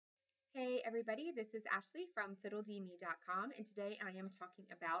Hey everybody, this is Ashley from fiddledme.com, and today I am talking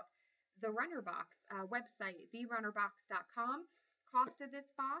about the Runnerbox website, therunnerbox.com. Cost of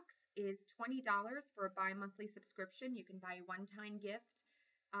this box is $20 for a bi-monthly subscription. You can buy a one-time gift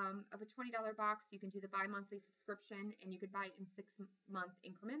of a $20 box. You can do the bi-monthly subscription, and you could buy it in 6-month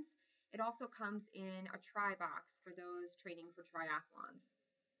increments. It also comes in a try box for those training for triathlons.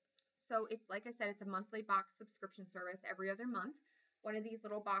 So it's, like I said, it's a monthly box subscription service every other month. One of these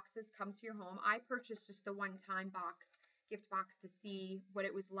little boxes comes to your home. I purchased just the one-time box, gift box, to see what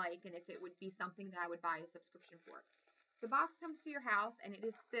it was like and if it would be something that I would buy a subscription for. So the box comes to your house and it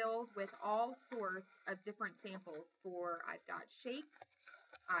is filled with all sorts of different samples for, I've got shakes,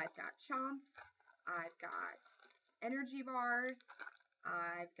 I've got chomps, I've got energy bars,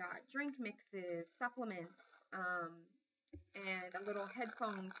 I've got drink mixes, supplements, and a little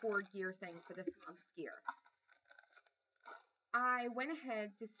headphone cord gear thing for this month's gear. I went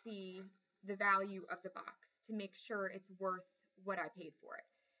ahead to see the value of the box to make sure it's worth what I paid for it.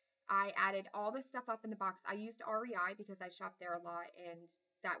 I added all the stuff up in the box. I used REI because I shop there a lot, and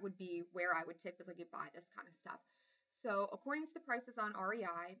that would be where I would typically buy this kind of stuff. So according to the prices on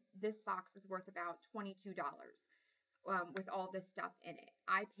REI, this box is worth about $22 with all this stuff in it.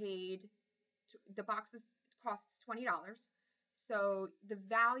 I paid, the box costs $20. So the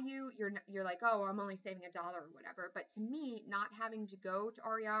value, you're like, oh, I'm only saving $1 or whatever. But to me, not having to go to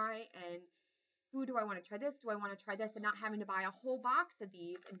REI and who do I want to try this? Do I want to try this? And not having to buy a whole box of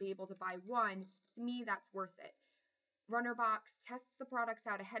these and be able to buy one, to me, that's worth it. Runnerbox tests the products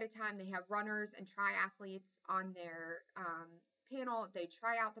out ahead of time. They have runners and triathletes on their panel. They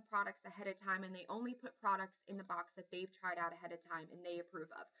try out the products ahead of time, and they only put products in the box that they've tried out ahead of time and they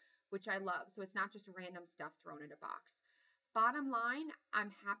approve of, which I love. So it's not just random stuff thrown in a box. Bottom line,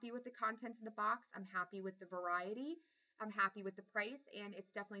 I'm happy with the contents of the box. I'm happy with the variety. I'm happy with the price, and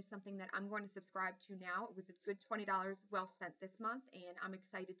it's definitely something that I'm going to subscribe to now. It was a good $20 well spent this month, and I'm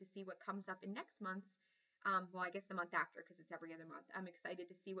excited to see what comes up in next month's. Well, I guess the month after, because it's every other month. I'm excited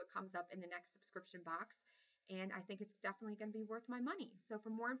to see what comes up in the next subscription box, and I think it's definitely going to be worth my money. So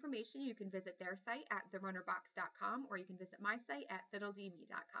for more information, you can visit their site at therunnerbox.com, or you can visit my site at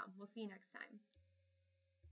fiddledme.com. We'll see you next time.